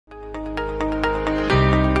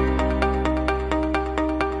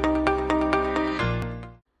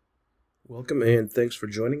Welcome and thanks for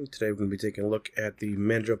joining. Today we're going to be taking a look at the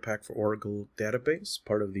management pack for Oracle database,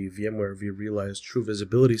 part of the VMware vRealize True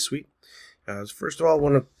Visibility Suite. First of all, I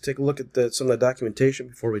want to take a look at some of the documentation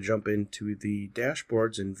before we jump into the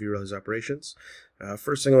dashboards in vRealize Operations.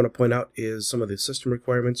 First thing I want to point out is some of the system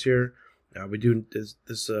requirements here.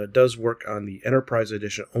 This does work on the Enterprise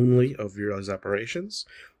Edition only of vRealize Operations.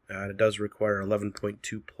 And it does require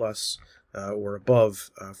 11.2 plus or above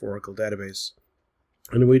for Oracle database.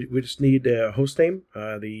 And we just need a host name,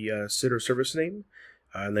 the SID or service name,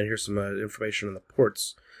 and then here's some information on the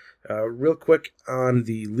ports. Real quick on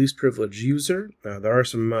the least privileged user, there are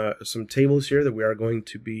some tables here that we are going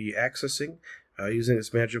to be accessing using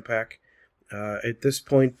this management pack. At this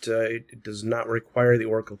point, it does not require the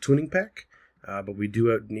Oracle tuning pack, but we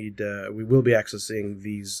will be accessing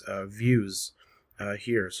these views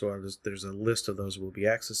here. So there's a list of those we'll be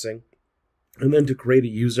accessing, and then to create a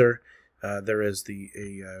user. There is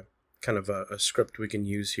kind of a script we can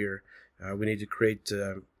use here. We need to create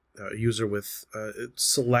a user with the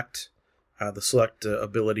select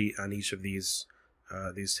ability on each of these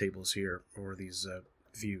tables here, or these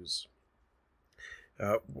views.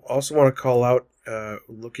 Also want to call out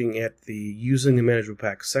looking at the using the management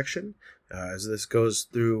pack section as this goes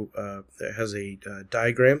through. It has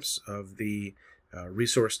diagrams of the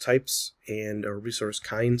resource types and resource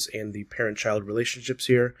kinds and the parent-child relationships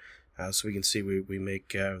here. So we can see we make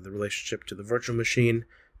the relationship to the virtual machine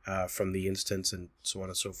from the instance and so on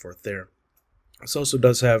and so forth there. This also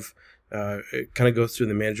does have, it kind of goes through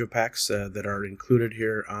the management packs that are included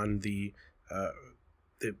here on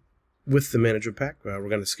with the management pack. We're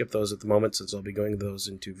going to skip those at the moment since I'll be going those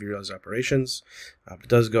into vRealize Operations. It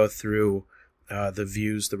does go through the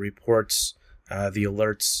views, the reports, the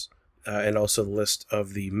alerts, and also the list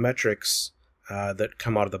of the metrics that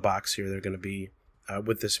come out of the box here. They're going to be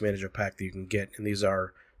with this management pack that you can get, and these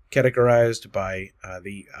are categorized by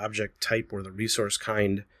the object type or the resource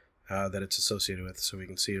kind that it's associated with. So we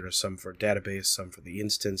can see there's some for database, some for the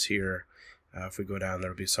instance here. If we go down,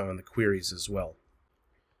 there'll be some on the queries as well.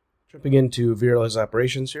 Jumping into vRealize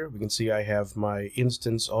Operations here, we can see I have my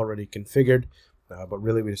instance already configured, but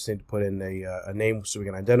really we just need to put in a name so we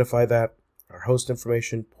can identify that, our host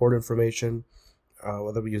information, port information,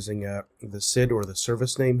 whether we're using the SID or the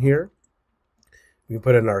service name here. We can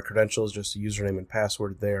put in our credentials, just a username and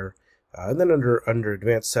password there. And then under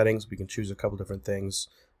advanced settings, we can choose a couple different things.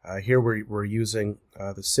 Here we're using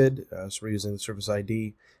the SID, so we're using the service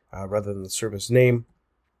ID rather than the service name.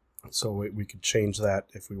 So we could change that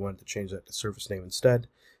if we wanted to change that to service name instead.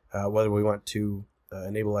 Whether we want to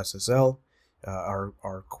enable SSL,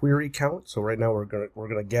 our query count. So right now we're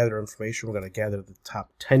gonna gather information. We're gonna gather the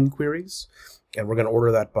top 10 queries, and we're gonna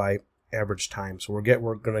order that by average time. So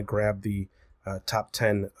we're gonna grab the top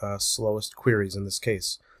 10 slowest queries in this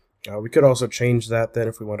case. We could also change that then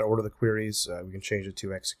if we want to order the queries. We can change it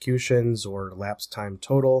to executions or lapse time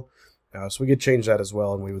total. So we could change that as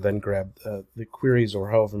well, and we would then grab the queries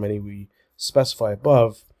or however many we specify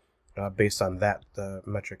above based on that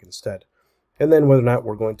metric instead. And then whether or not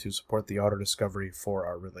we're going to support the auto discovery for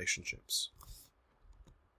our relationships.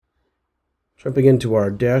 Jumping into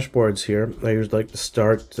our dashboards here, I usually like to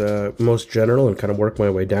start most general and kind of work my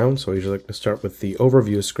way down. So I usually like to start with the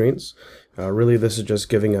overview screens. Really, this is just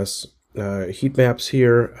giving us heat maps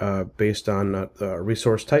here based on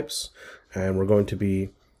resource types. And we're going to be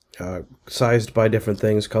sized by different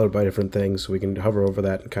things, colored by different things. So we can hover over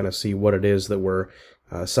that and kind of see what it is that we're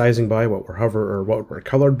sizing by, what we're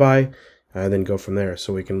colored by, and then go from there.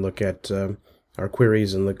 So we can look at our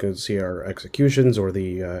queries and look and see our executions or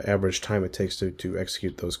the average time it takes to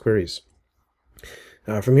execute those queries.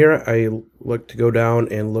 From here, I like to go down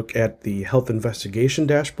and look at the health investigation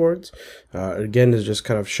dashboards. Again, is just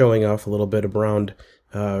kind of showing off a little bit around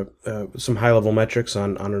some high-level metrics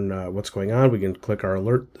on what's going on. We can click our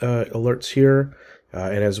alerts here,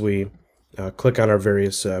 and as we click on our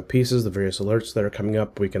various pieces, the various alerts that are coming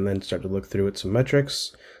up, we can then start to look through at some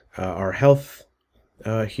metrics. Our health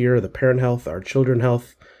here, the parent health, our children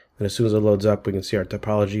health, and as soon as it loads up, we can see our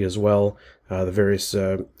topology as well, the various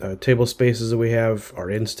table spaces that we have, our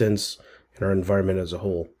instance, and our environment as a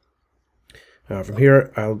whole. From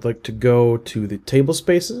here, I would like to go to the table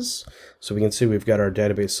spaces, so we can see we've got our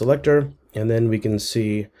database selector, and then we can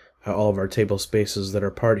see all of our table spaces that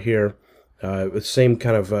are part here. With the same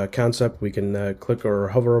kind of concept, we can click or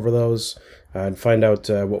hover over those and find out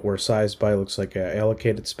what we're sized by. It looks like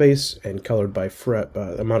allocated space and colored by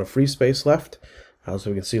amount of free space left.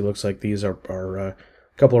 So we can see it looks like these are a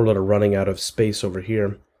couple that are running out of space over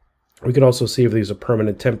here. We can also see if these are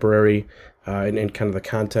permanent, temporary, and kind of the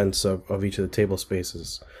contents of each of the table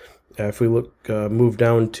spaces. If we move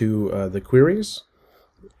down to the queries,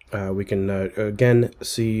 we can again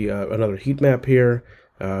see another heat map here.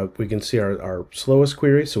 We can see our slowest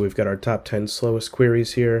queries, so we've got our top 10 slowest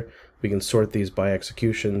queries here. We can sort these by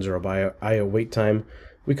executions or by I/O wait time.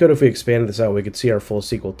 We could, if we expanded this out, we could see our full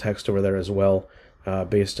SQL text over there as well,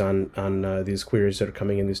 based on these queries that are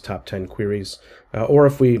coming in, these top 10 queries. Or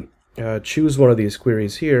if we choose one of these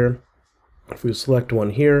queries here, if we select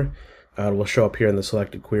one here, it will show up here in the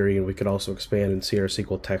selected query, and we could also expand and see our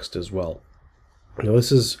SQL text as well. Now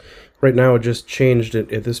this is, right now it just changed,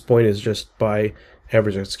 at this point is just by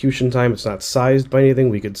average execution time. It's not sized by anything.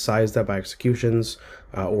 We could size that by executions,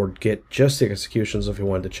 or get just the executions if we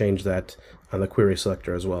wanted to change that on the query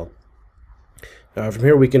selector as well. From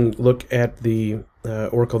here we can look at the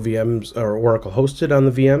Oracle VMs, or Oracle hosted on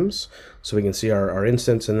the VMs, so we can see our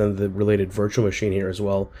instance and then the related virtual machine here as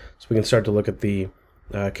well. So we can start to look at the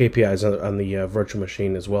KPIs on the virtual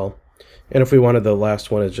machine as well. And if we wanted, the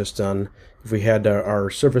last one is just on, if we had our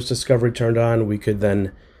service discovery turned on, we could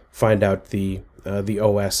then find out the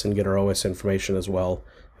OS and get our OS information as well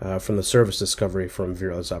from the service discovery from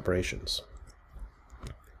VMware Operations.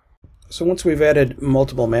 So once we've added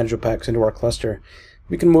multiple management packs into our cluster,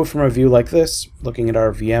 we can move from a view like this, looking at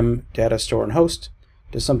our VM, data store, and host,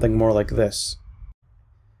 to something more like this.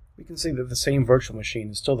 We can see that the same virtual machine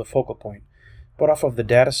is still the focal point, but off of the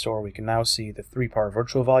data store we can now see the 3-part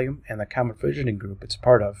virtual volume and the common provisioning group it's a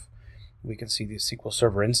part of. We can see the SQL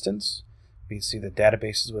Server instance, we can see the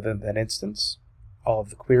databases within that instance, all of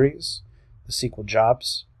the queries, the SQL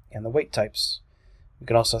jobs, and the wait types. We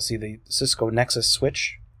can also see the Cisco Nexus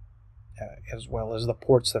switch, as well as the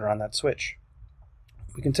ports that are on that switch.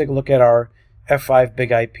 We can take a look at our F5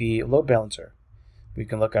 Big IP load balancer. We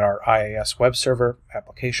can look at our IIS web server,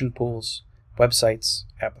 application pools, websites,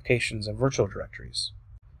 applications, and virtual directories.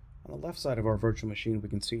 On the left side of our virtual machine, we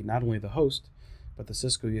can see not only the host, but the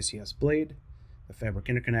Cisco UCS blade, the fabric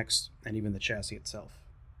interconnects, and even the chassis itself.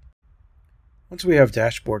 Once we have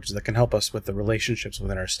dashboards that can help us with the relationships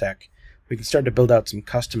within our stack, we can start to build out some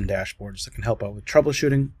custom dashboards that can help out with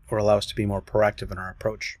troubleshooting or allow us to be more proactive in our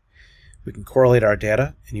approach. We can correlate our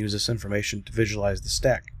data and use this information to visualize the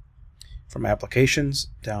stack, from applications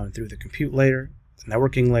down through the compute layer, the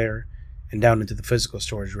networking layer, and down into the physical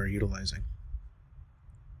storage we're utilizing.